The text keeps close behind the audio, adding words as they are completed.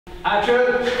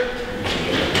Action!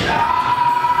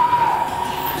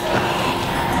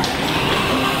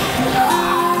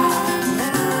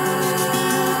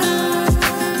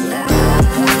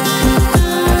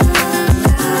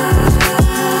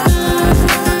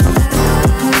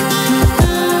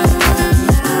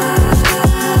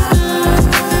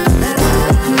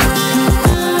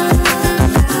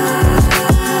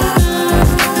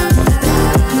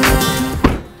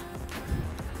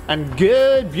 And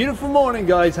good, beautiful morning,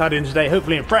 guys. How are you doing today?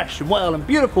 Hopefully I'm fresh and well and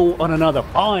beautiful on another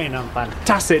fine and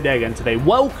fantastic day again today.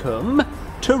 Welcome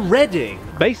to Reading.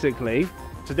 Basically,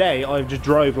 today I just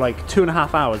drove like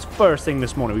 2.5 hours. First thing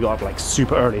this morning, we got up like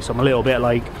super early, so I'm a little bit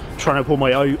like trying to pull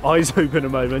my eyes open at the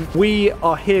moment. We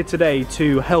are here today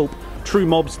to help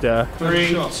TrueMobster.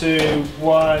 3, 2,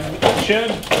 1, action.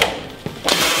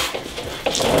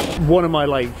 One of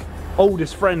my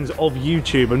oldest friends of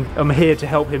YouTube, and I'm here to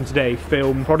help him today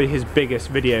film probably his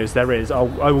biggest videos there is. I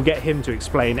will get him to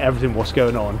explain everything what's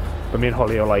going on, but me and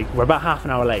Holly are we're about half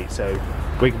an hour late, so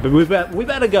we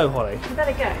better go, Holly. We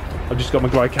better go. I've just got my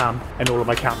glide cam and all of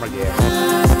my camera gear.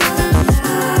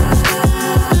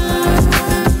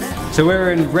 So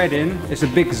we're in Reading. It's a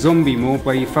big zombie mall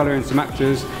where you follow in some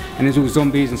actors and there's all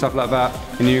zombies and stuff like that,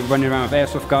 and you're running around with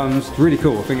airsoft guns. It's really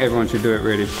cool. I think everyone should do it,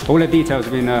 really. All the details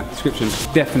will be in the description.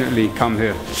 Definitely come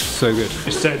here. So good.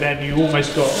 So then you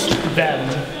almost got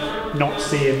them not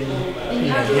seeing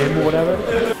him or whatever.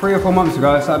 3 or 4 months ago,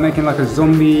 I started making like a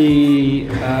zombie,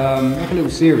 like a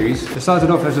little series. It started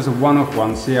off as just a one-off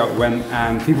one, see how it went,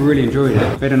 and people really enjoyed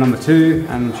it. Bid on number 2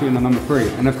 and shooting on number 3,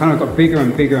 and they've kind of got bigger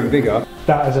and bigger and bigger.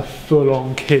 That is a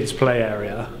full-on kids play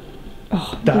area.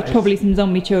 Oh, there's probably some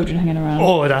zombie children hanging around.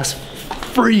 Oh, that's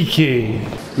freaky.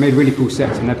 Made really cool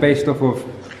sets, and they're based off of,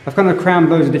 I've kind of crammed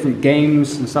loads of different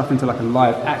games and stuff into like a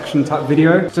live action type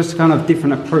video. It's just a kind of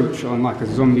different approach on like a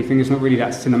zombie thing. It's not really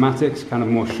that cinematic, it's kind of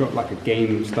more shot like a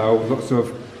game style. Lots of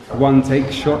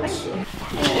one-take shots.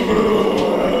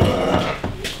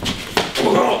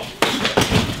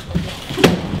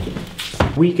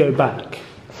 We go back,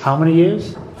 how many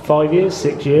years? 5 years,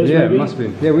 6 years, yeah, maybe? Yeah, must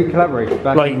be. Yeah, we collaborated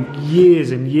back like years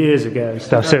and years ago and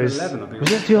stuff. So was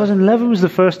it 2011 was the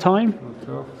first time?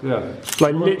 Yeah.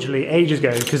 Like literally ages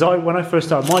ago, because when I first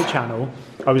started my channel,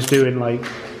 I was doing like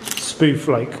spoof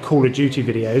Call of Duty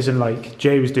videos, and like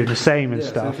Jay was doing the same and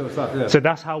stuff. Yeah. So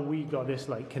that's how we got this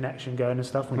like connection going and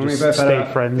stuff. We just both stayed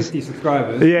had friends. 50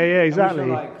 subscribers. Yeah, exactly.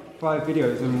 And we shot like 5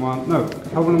 videos in one. No,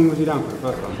 how long was you down for the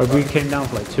first one? We came down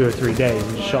for like 2 or 3 days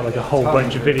and just shot like a whole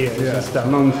bunch of videos and stuff.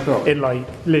 Non-stop. In like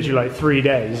literally like 3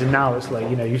 days, and now it's like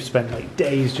you've spent like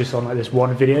days just on like this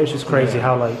one video. It's just crazy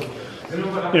how like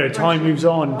time moves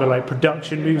on, but like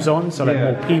production moves on. So like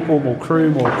more people, more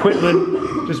crew, more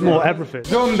equipment, just more everything.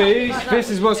 Zombies. This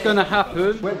is what's going to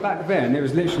happen. Back then, it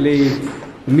was literally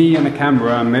me and a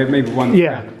camera and maybe one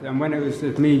friend. And when it was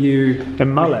me, you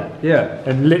and Mullet. Yeah.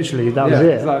 And literally that was it.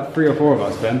 It's like 3 or 4 of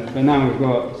us then. But now we've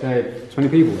got say 20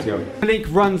 people together. Malik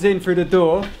runs in through the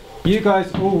door. You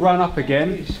guys all run up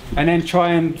again and then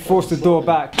try and force the door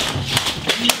back.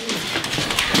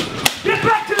 Get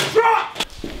back to the truck!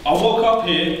 I woke up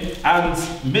here and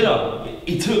Miller,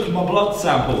 he took my blood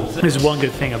samples. This is one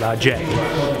good thing about Jay,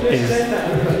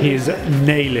 is he's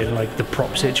nailing like the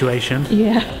prop situation.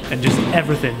 Yeah. And just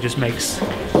everything just makes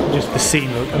the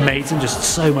scene look amazing. Just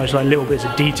so much like little bits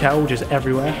of detail just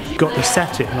everywhere. Got the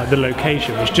setting, like the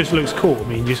location, which just looks cool. I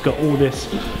mean, you just got all this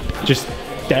just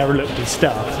derelict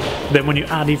stuff. Then when you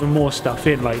add even more stuff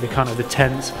in, like the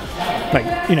tents, like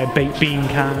baked bean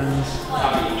cans,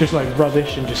 just like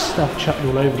rubbish and just stuff chucked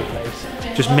all over the place,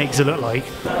 just makes it look like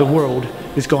the world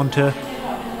has gone to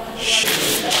shit.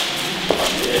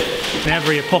 In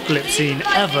every apocalypse scene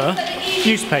ever,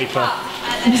 newspaper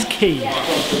is key.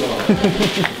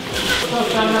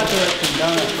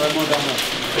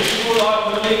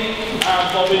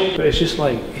 But it's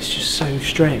just so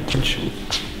strange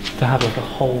to have like a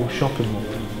whole shopping mall,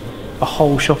 a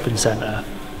whole shopping centre,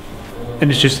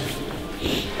 and it's just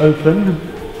open.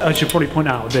 I should probably point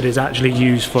out that it's actually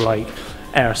used for like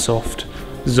airsoft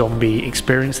zombie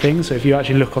experience things. So if you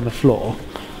actually look on the floor,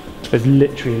 there's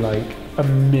literally like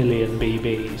 1 million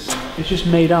BBs. It's just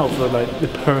made out for like the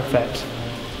perfect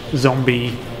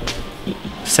zombie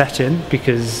setting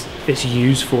because it's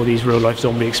used for these real life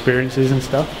zombie experiences and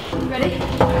stuff. Ready?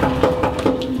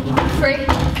 3,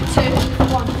 2,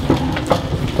 1.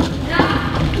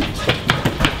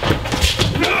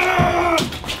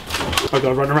 I've got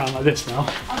to run around like this now.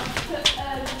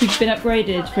 You've been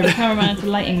upgraded from cameraman to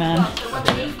lighting man.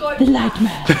 The light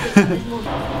man.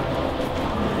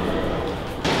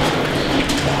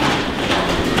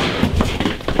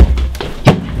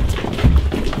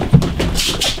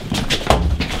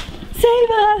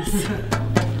 Save us!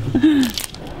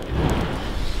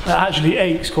 That actually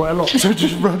aches quite a lot, so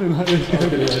just running like this.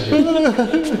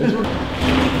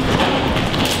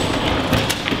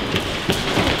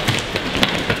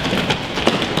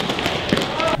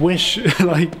 Wish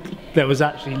like there was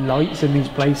actually lights in these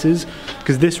places,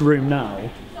 because this room now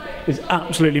is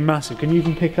absolutely massive. Can you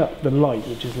even pick up the light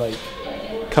which is like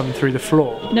coming through the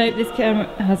floor? Nope, this camera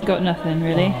has got nothing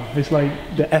really. Oh, it's like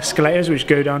the escalators which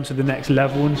go down to the next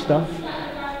level and stuff.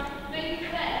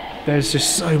 There's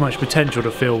just so much potential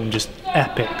to film just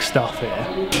epic stuff here.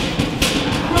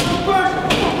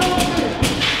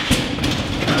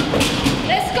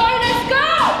 Let's go, let's go!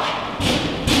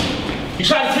 You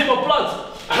tried to take my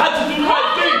blood. I had to do the right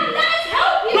thing. Let's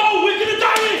help you! No, we're gonna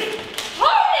die here.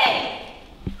 Hold it!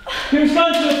 Who's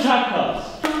going to attack us?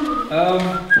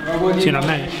 See you know,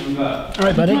 mate.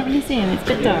 Alright, buddy. I can't really see him, it's a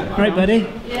bit dark. Alright, buddy.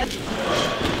 Yeah.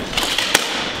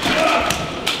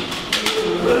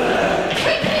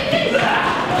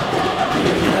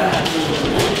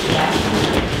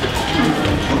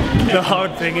 The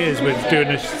hard thing is with doing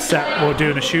a set or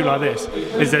doing a shoot like this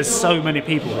is there's so many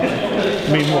people here. I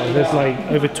mean, what? There's like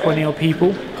over 20 odd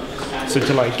people. So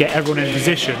to like get everyone in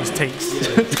positions takes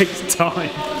takes time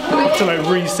to like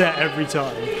reset every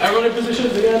time. Everyone in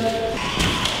positions again.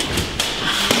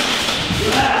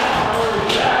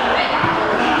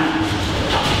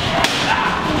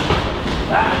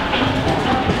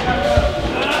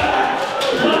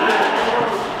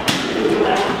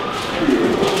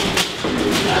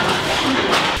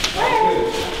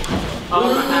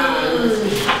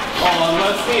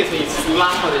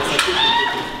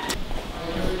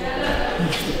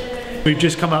 We've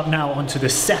just come up now onto the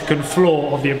second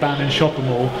floor of the abandoned shopping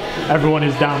mall. Everyone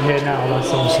is down here now. That's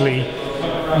obviously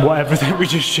whatever that we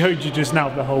just showed you just now,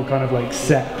 the whole kind of like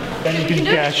set. Then you can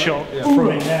get a shot from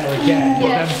in there again,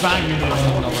 Yeah. then banging it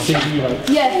on CD like.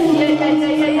 Yeah.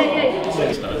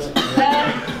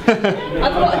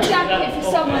 I've got a jacket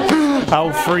for someone.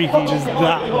 How freaky does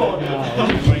that look?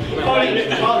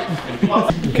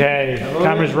 Okay,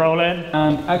 camera's rolling.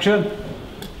 And action.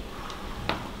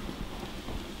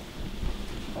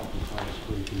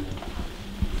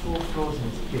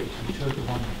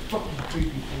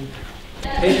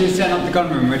 Adrian's setting up the gun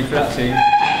room, ready for that scene.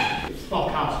 Stop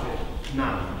casting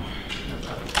now.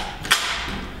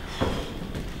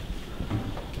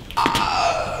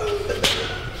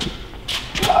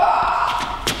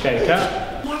 Okay, cut.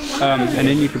 And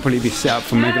then you could probably be set up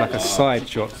for maybe like a side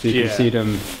shot so you can see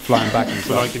them flying back and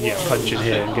So I stuff. can punch in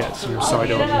here and get some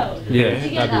side on. Yeah,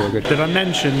 that'd be real good. Did I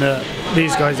mention that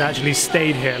these guys actually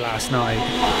stayed here last night?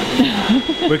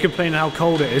 We're complaining how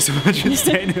cold it is, imagine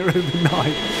staying here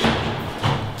overnight.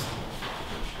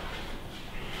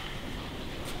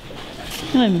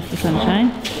 Hello, Mr.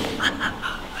 Sunshine.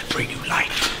 I bring you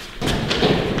light.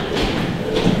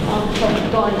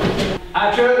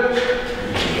 Action!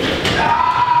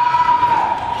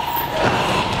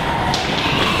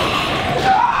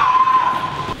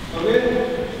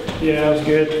 Yeah, that was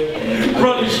good.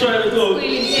 Running straight at the door.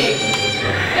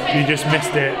 You just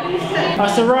missed it.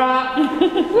 That's a wrap!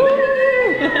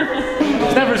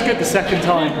 It's never as good the second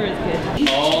time. Never is good.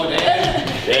 Oh, damn.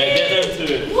 Yeah, get them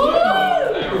to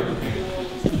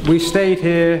it. We stayed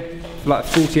here for like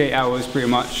 48 hours pretty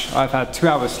much. I've had 2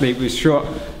 hours sleep. We shot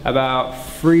about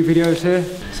 3 videos here.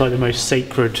 It's like the most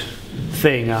sacred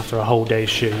thing after a whole day's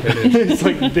shoot. It's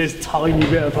like this tiny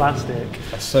bit of plastic.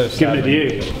 That's so sad. Giving it to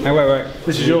you. Hey, wait.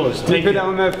 This is yours. Can you Take put it. that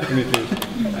on there for me, please?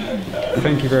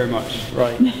 Thank you very much.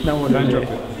 Right. No one Don't drop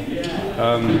drop it.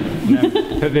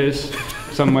 Put this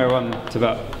somewhere on to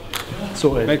that.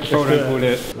 Sorted. Make a folder and call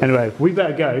it. Anyway, we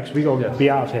better go because we got to be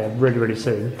out here really, really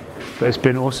soon. But it's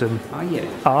been awesome. Oh yeah.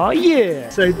 Oh yeah!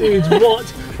 So dudes,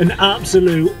 what an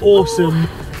absolute awesome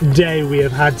day we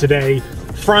have had today.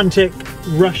 Frantic,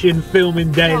 rushing,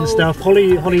 filming day and stuff.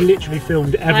 Hollie literally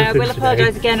filmed everything I will today.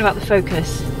 apologise again about the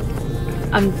focus.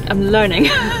 I'm learning.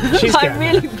 She's I'm getting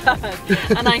really bad,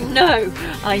 and I know.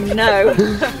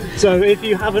 So if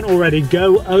you haven't already,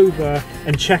 go over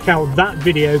and check out that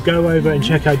video. Go over and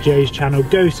check out Jay's channel.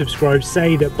 Go subscribe.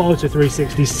 Say that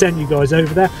Balta360 sent you guys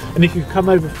over there. And if you come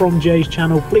over from Jay's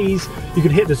channel, please, you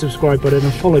can hit the subscribe button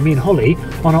and follow me and Hollie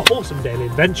on our awesome daily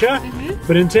adventure.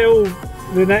 But until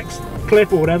the next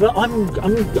clip or whatever, I'm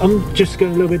just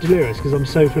going a little bit delirious because I'm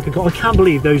so flipping cold. I can't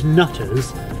believe those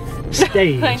nutters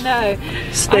stayed. I know.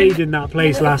 Stayed in that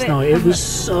place last night. It was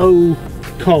so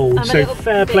cold. So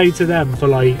fair play to them for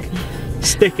like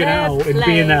sticking Fair out and play.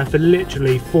 being there for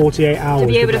literally 48 hours To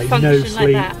be able with to like function no like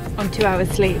sleep. that on 2 hours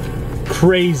sleep.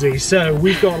 Crazy. So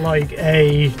we've got like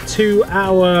a 2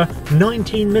 hour,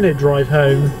 19-minute drive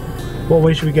home What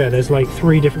way should we go? There's like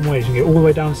 3 different ways. You can go all the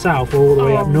way down south or all the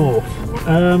way up north.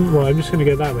 Well, I'm just going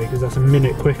to go that way because that's a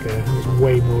minute quicker and it's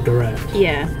way more direct.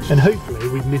 Yeah. And hopefully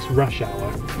we'd miss rush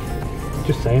hour.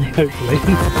 Just saying, hopefully.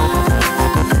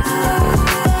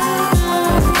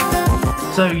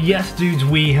 So yes dudes,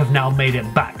 we have now made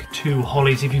it back to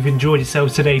Hollie's. If you've enjoyed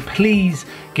yourselves today, please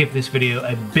give this video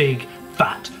a big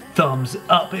fat thumbs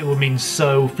up. It will mean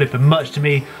so flipping much to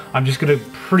me. I'm just gonna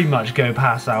pretty much go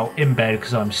pass out in bed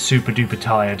because I'm super duper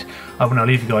tired. I want to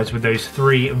leave you guys with those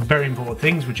 3 very important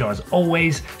things, which are, as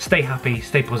always, stay happy,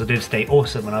 stay positive, stay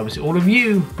awesome, and I will see all of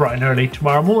you bright and early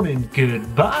tomorrow morning.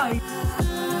 Goodbye.